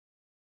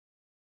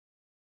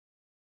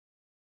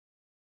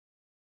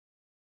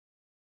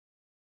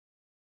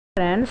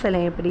Friends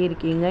எல்லாம் எப்படி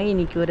இருக்கீங்க?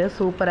 இன்றைக்கி ஒரு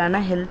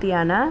சூப்பரான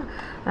ஹெல்த்தியான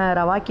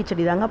ரவா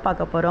கிச்சடி தாங்க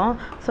பார்க்க போகிறோம்.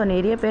 ஸோ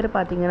நிறைய பேர்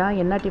பார்த்தீங்கன்னா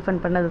என்ன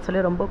டிஃபன் பண்ணது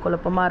சொல்லி ரொம்ப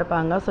குழப்பமாக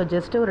இருப்பாங்க. ஸோ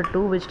ஜஸ்ட்டு ஒரு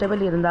 2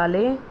 வெஜிடபிள்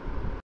இருந்தாலே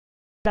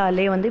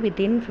வந்து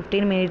வித்தின்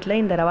 15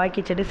 மினிட்ல இந்த ரவா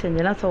கிச்சடி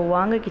செஞ்சிடலாம். ஸோ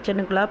வாங்க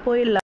கிச்சனுக்குள்ளே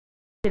போயிடலாம்.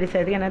 சரி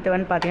சரி என்ன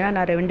தேவைன்னு பார்த்தீங்கன்னா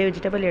நான் 2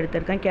 வெஜிடபிள்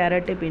எடுத்திருக்கேன்.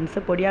 கேரட்டு பீன்ஸு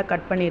பொடியாக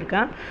கட்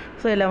பண்ணியிருக்கேன்.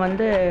 ஸோ இதில்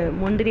வந்து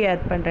முந்திரி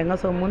ஆட் பண்ணுறேங்க.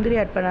 ஸோ முந்திரி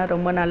ஆட் பண்ணால்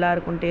ரொம்ப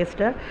நல்லாயிருக்கும்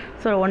டேஸ்ட்டு.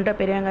 ஸோ 1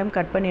 பெரிய வெங்காயம்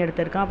கட் பண்ணி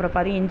எடுத்திருக்கேன். அப்புறம்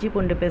பார்த்தீங்கன்னா இஞ்சி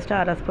பூண்டு பேஸ்ட்டு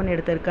 1/2 ஸ்பூன்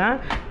எடுத்திருக்கேன்.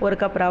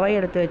 1 கப் ரவை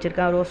எடுத்து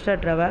வச்சுருக்கேன்,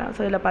 ரோஸ்டட் ரவை. ஸோ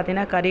இதில்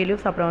பார்த்தீங்கன்னா கறி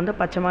லீவ்ஸ், அப்புறம் வந்து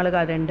பச்சை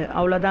மிளகாய் 2,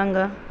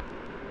 அவ்வளோதாங்க.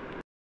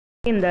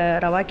 இந்த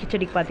ரவா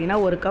கிச்சடிக்கு பார்த்தீங்கன்னா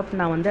 1 கப்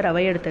நான் வந்து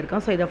ரவை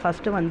எடுத்திருக்கேன். ஸோ இதை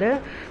ஃபஸ்ட்டு வந்து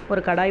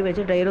ஒரு கடாய்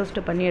வச்சு ட்ரை ரோஸ்ட்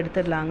பண்ணி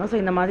எடுத்துடலாங்க. ஸோ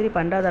இந்த மாதிரி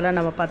பண்ணுறதெல்லாம்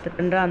நம்ம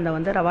பார்த்துட்டு அந்த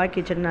வந்து ரவா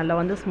கிச்சடி நல்லா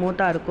வந்து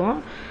ஸ்மூத்தாக இருக்கும்.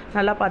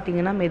 நல்லா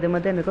பார்த்தீங்கன்னா மெது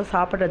இருக்கும்,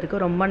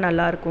 சாப்பிட்றதுக்கு ரொம்ப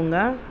நல்லா இருக்குங்க.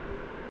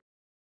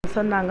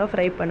 சொன்னாங்க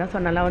ஃப்ரை பண்ண.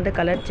 ஸோ நல்லா வந்து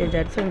கலர் சேஞ்ச்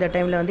ஆகிடுச்சு. ஸோ இந்த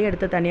டைமில் வந்து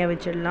எடுத்து தனியாக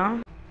வச்சிடலாம்.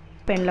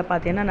 பெனில்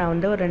பார்த்தீங்கன்னா நான்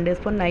வந்து ஒரு 2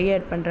 ஸ்பூன் நெய்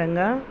ஆட்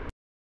பண்ணுறேங்க.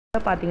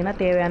 பார்த்தீங்கன்னா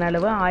தேவையான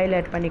அளவு ஆயில்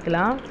ஆட்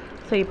பண்ணிக்கலாம்.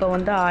 ஸோ இப்போ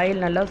வந்து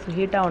ஆயில் நல்லா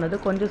ஹீட்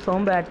ஆனது கொஞ்சம்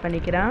சோம்பு ஆட்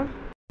பண்ணிக்கிறேன்.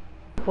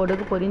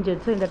 பொடுகு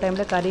பொரிஞ்சிடுச்சு. இந்த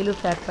டைமில் கறி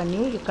லீவ்ஸ் ஆட் பண்ணி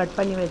கட்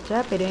பண்ணி வச்ச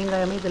பெரிய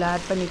வெங்காயமே இதில்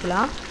ஆட்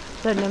பண்ணிக்கலாம்.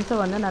 2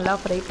 நிமிஷம் வந்து நல்லா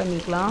ஃப்ரை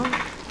பண்ணிக்கலாம்.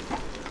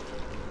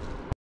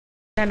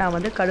 நான்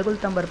வந்து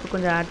கடுகுளுத்தம் பருப்பு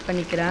கொஞ்சம் ஆட்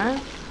பண்ணிக்கிறேன்.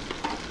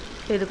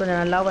 ஸோ இது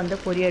கொஞ்சம் நல்லா வந்து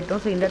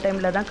பொரியட்டும். ஸோ இந்த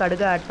டைமில் தான்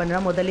கடுகு ஆட்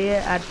பண்ணுறேன். முதலையே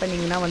ஆட்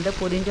பண்ணிங்கன்னா வந்து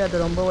பொரிஞ்சு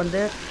அது ரொம்ப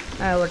வந்து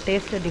ஒரு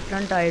டேஸ்ட்டு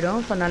டிஃப்ரெண்ட்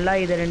ஆகிடும். ஸோ நல்லா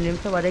இதை 2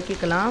 நிமிஷம்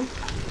வதக்கிக்கலாம்.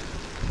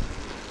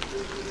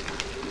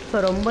 ஸோ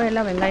ரொம்ப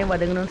எல்லாம் வெங்காயம்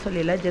வதங்கணும்னு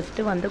சொல்லல,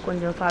 ஜஸ்ட்டு வந்து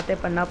கொஞ்சம் சாத்தே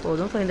பண்ணால்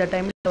போதும். ஸோ இந்த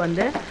டைமில்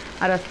வந்து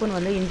 1/2 ஸ்பூன்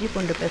வந்து இஞ்சி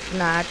பூண்டு பேஸ்ட்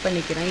நான் ஆட்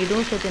பண்ணிக்கிறேன்.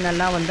 இதுவும் சேர்த்து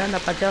நல்லா வந்து அந்த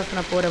பச்சை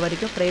வாசனை போகிற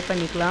வரைக்கும் ஃப்ரை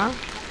பண்ணிக்கலாம்.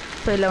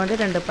 ஸோ இதில் வந்து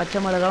 2 பச்சை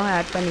மிளகாவும்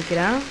ஆட்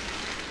பண்ணிக்கிறேன்.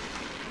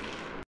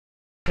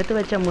 எடுத்து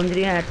வச்ச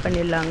முந்திரியும் ஆட்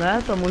பண்ணிடலாங்க.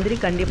 ஸோ முந்திரி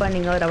கண்டிப்பாக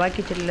நீங்கள் ரவா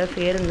கிச்சடியில்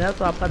சேருங்க.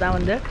 ஸோ அப்போ தான்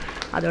வந்து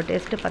அதோட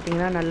டேஸ்ட்டு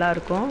பார்த்திங்கன்னா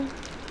நல்லாயிருக்கும்.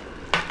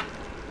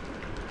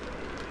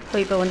 ஸோ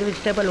இப்போ வந்து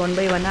வெஜிடபிள் 1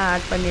 பை 1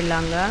 ஆட்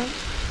பண்ணிடலாங்க.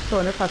 ஸோ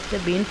வந்து ஃபஸ்ட்டு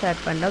பீன்ஸ்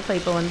ஆட் பண்ணுறேன். ஸோ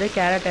இப்போ வந்து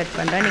கேரட் ஆட்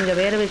பண்ணுறேன். நீங்கள்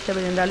வேறு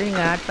வெஜிடபிள் இருந்தாலும்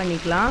நீங்கள் ஆட்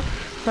பண்ணிக்கலாம்.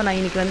 ஸோ நான்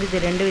இன்றைக்கி வந்து இது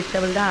 2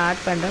 வெஜிடபிள் தான்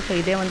ஆட் பண்ணுறேன். ஸோ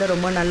இதே வந்து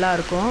ரொம்ப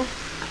நல்லாயிருக்கும்.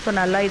 ஸோ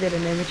நல்லா இது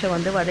 2 நிமிஷம்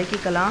வந்து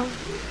வதக்கிக்கலாம்.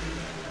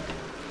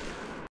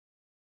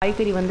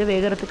 காய்கறி வந்து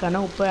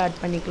வேகிறதுக்கான உப்பு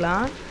ஆட்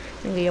பண்ணிக்கலாம்.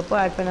 நீங்கள் எப்போ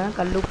ஆட் பண்ணாலும்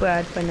கல் உப்பு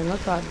ஆட்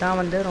பண்ணுங்கள். ஸோ அதுதான்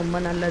வந்து ரொம்ப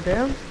நல்லது.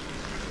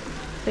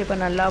 ஸோ இப்போ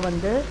நல்லா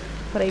வந்து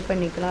ஃப்ரை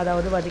பண்ணிக்கலாம்,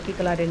 அதாவது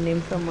வதக்கிக்கலாம் 2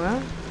 நிமிஷமாக.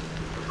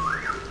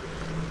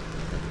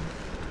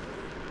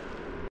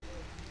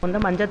 வந்து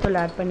மஞ்சத்தூள்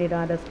ஆட்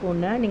பண்ணிடுறேன் 1/2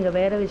 ஸ்பூன்னு. நீங்கள்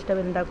வேறு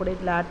வெஜிடபிள் இருந்தால் கூட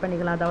இதில் ஆட்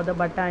பண்ணிக்கலாம். அதாவது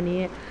பட்டாணி,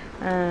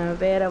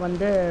 வேறு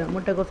வந்து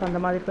முட்டைகோஸ் அந்த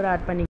மாதிரி கூட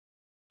ஆட்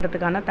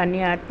பண்ணிக்கிறதுக்கான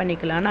தண்ணியை ஆட்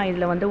பண்ணிக்கலாம். நான்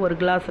இதில் வந்து 1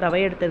 கிளாஸ் ரவை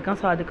எடுத்திருக்கேன்.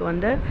 ஸோ அதுக்கு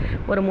வந்து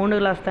ஒரு 3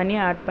 கிளாஸ் தண்ணி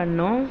ஆட்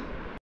பண்ணணும்.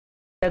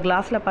 இந்த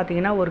கிளாஸில்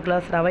பார்த்தீங்கன்னா 1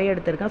 கிளாஸ் ரவை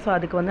எடுத்திருக்கேன். ஸோ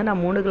அதுக்கு வந்து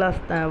நான் 3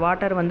 கிளாஸ்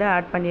வாட்டர் வந்து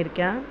ஆட்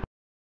பண்ணியிருக்கேன்.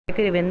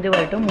 காய்கறி வெந்து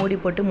வரட்டும், மூடி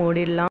போட்டு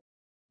மூடிடலாம்.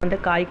 வந்து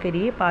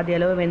காய்கறி பாதி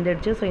அளவு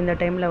வெந்துடுச்சு. ஸோ இந்த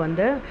டைமில்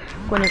வந்து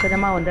கொஞ்சம்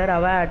கொஞ்சமாக வந்து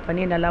ரவை ஆட்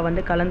பண்ணி நல்லா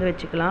வந்து கலந்து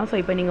வச்சுக்கலாம். ஸோ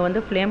இப்போ நீங்கள்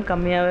வந்து ஃப்ளேம்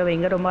கம்மியாகவே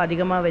வைங்க. ரொம்ப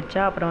அதிகமாக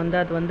வச்சா அப்புறம் வந்து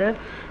அது வந்து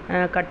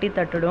கட்டி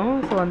தட்டுடும்.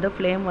 ஸோ வந்து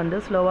ஃப்ளேம் வந்து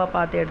ஸ்லோவாக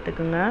பார்த்து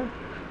எடுத்துக்குங்க.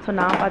 ஸோ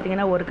நான்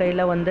பார்த்தீங்கன்னா ஒரு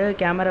கையில் வந்து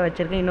கேமரா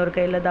வச்சுருக்கேன், இன்னொரு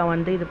கையில் தான்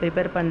வந்து இது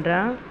ப்ரிப்பேர்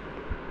பண்ணுறேன்.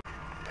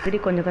 இப்படி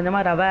கொஞ்சம்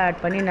கொஞ்சமாக ரவை ஆட்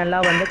பண்ணி நல்லா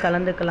வந்து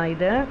கலந்துக்கலாம்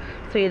இது.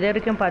 ஸோ இது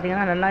வரைக்கும்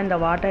பார்த்தீங்கன்னா நல்லா இந்த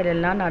வாட்டர்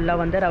எல்லாம் நல்லா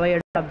வந்து ரவை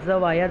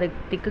அப்சர்வ் ஆகி அது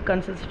திக்கு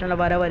கன்சிஸ்டன்சில்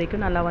வர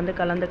வரைக்கும் நல்லா வந்து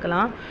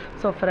கலந்துக்கலாம்.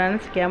 ஸோ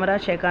ஃப்ரெண்ட்ஸ் கேமரா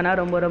ஷேக் ஆனால்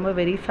ரொம்ப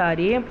வெரி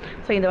சாரி.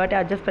 ஸோ இந்த வாட்டி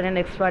அட்ஜஸ்ட் பண்ணி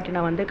நெக்ஸ்ட் வாட்டி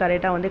நான் வந்து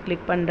கரெக்டாக வந்து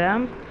கிளிக்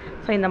பண்ணுறேன்.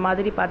 ஸோ இந்த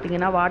மாதிரி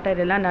பார்த்தீங்கன்னா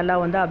வாட்டர் எல்லாம் நல்லா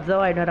வந்து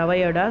அப்சர்வ் ஆகிடும்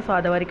ரவையோட. ஸோ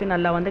அது வரைக்கும்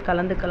நல்லா வந்து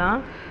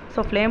கலந்துக்கலாம்.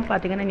 ஸோ ஃப்ளேம்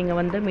பார்த்தீங்கன்னா நீங்கள்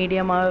வந்து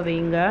மீடியமாக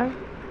வைங்க.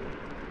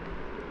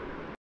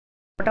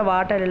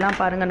 வாட்டர் எல்லாம்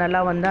பாருங்கள் நல்லா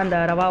வந்து அந்த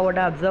ரவாவோட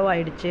அப்சர்வ்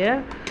ஆகிடுச்சு.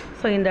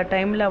 ஸோ இந்த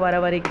டைமில் வர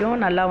வரைக்கும்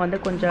நல்லா வந்து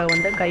கொஞ்சம்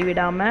வந்து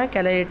கைவிடாமல்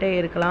கிளறிட்டே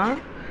இருக்கலாம்.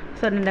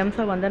 ஸோ 2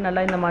 நிமிஷம் வந்து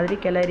நல்லா இந்த மாதிரி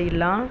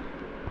கிளறிடலாம்.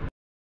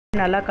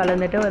 நல்லா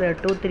கலந்துட்டு ஒரு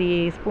 2-3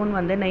 ஸ்பூன்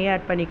வந்து நெய்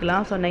ஆட்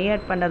பண்ணிக்கலாம். ஸோ நெய்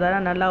ஆட்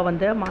பண்ணுறதால நல்லா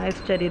வந்து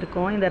மாய்ஸ்சர்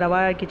இருக்கும் இந்த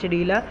ரவா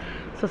கிச்சடியில்.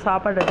 ஸோ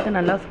சாப்பிட்றதுக்கு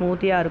நல்லா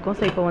ஸ்மூத்தியாக இருக்கும்.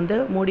 ஸோ இப்போ வந்து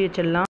மூடி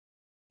வச்சிடலாம்.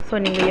 ஸோ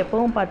நீங்கள்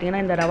எப்போவும் பார்த்தீங்கன்னா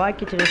இந்த ரவா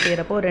கிச்சடி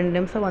செய்கிறப்போ 2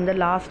 நிமிஷம் வந்து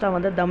லாஸ்ட்டாக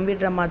வந்து தம்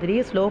விடுற மாதிரி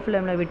ஸ்லோ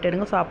ஃப்ளேமில்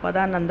விட்டுடுங்க. ஸோ அப்போ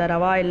தான் அந்த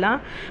ரவா எல்லாம்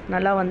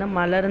நல்லா வந்து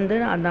மலர்ந்து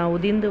அந்த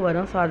உதிர்ந்து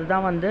வரும். ஸோ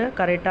அதுதான் வந்து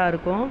கரெக்டாக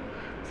இருக்கும்.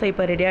 ஸோ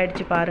இப்போ ரெடி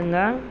ஆகிடுச்சு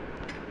பாருங்கள்.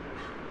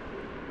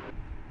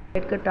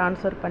 பிளேட்க்கு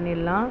ட்ரான்ஸ்ஃபர்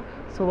பண்ணிடலாம்.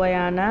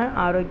 சுவையான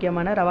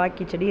ஆரோக்கியமான ரவா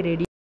கிச்சடி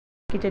ரெடி.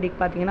 கிச்சடிக்கு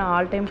பார்த்தீங்கன்னா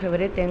ஆல் டைம்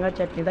ஃபேவரேட் தேங்காய்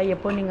சட்னி தான்.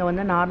 எப்போ நீங்கள்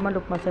வந்து நார்மல்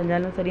உப்புமா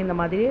செஞ்சாலும் சரி, இந்த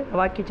மாதிரி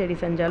ரவா கிச்சடி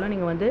செஞ்சாலும்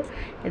நீங்கள் வந்து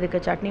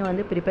இதுக்கு சட்னி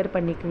வந்து ப்ரிப்பேர்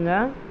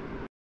பண்ணிக்கோங்க.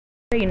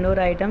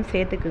 இன்னொரு ஐட்டம்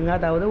சேர்த்துக்குங்க,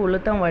 அதாவது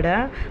உளுத்தம் வடை.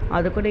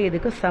 அது கூட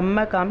இதுக்கு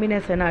செம்ம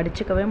காம்பினேஷன்,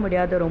 அடிச்சுக்கவே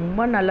முடியாது,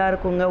 ரொம்ப நல்லா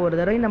இருக்குங்க. ஒரு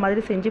தடவை இந்த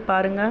மாதிரி செஞ்சு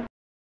பாருங்கள்.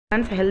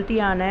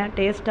 ஹெல்த்தியான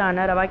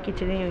டேஸ்ட்டான ரவா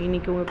கிச்சடி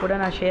இன்றைக்கி உங்கள் கூட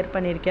நான் ஷேர்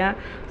பண்ணியிருக்கேன்.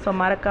 ஸோ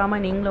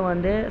மறக்காமல் நீங்களும்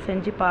வந்து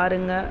செஞ்சு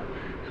பாருங்கள்.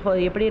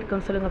 எப்படி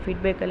இருக்குன்னு சொல்லுங்கள்.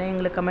 ஃபீட்பேக்கெல்லாம்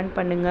எங்களுக்கு கமெண்ட்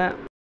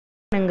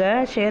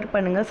பண்ணுங்கள், ஷேர்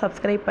பண்ணுங்கள்,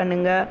 சப்ஸ்கிரைப்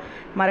பண்ணுங்கள்.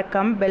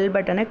 மறக்காமல் பெல்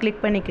பட்டனை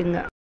கிளிக்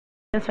பண்ணிக்கோங்க.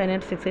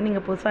 596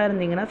 நீங்கள் புதுசாக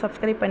இருந்தீங்கன்னா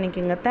சப்ஸ்கிரைப்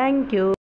பண்ணிக்கோங்க. தேங்க்யூ.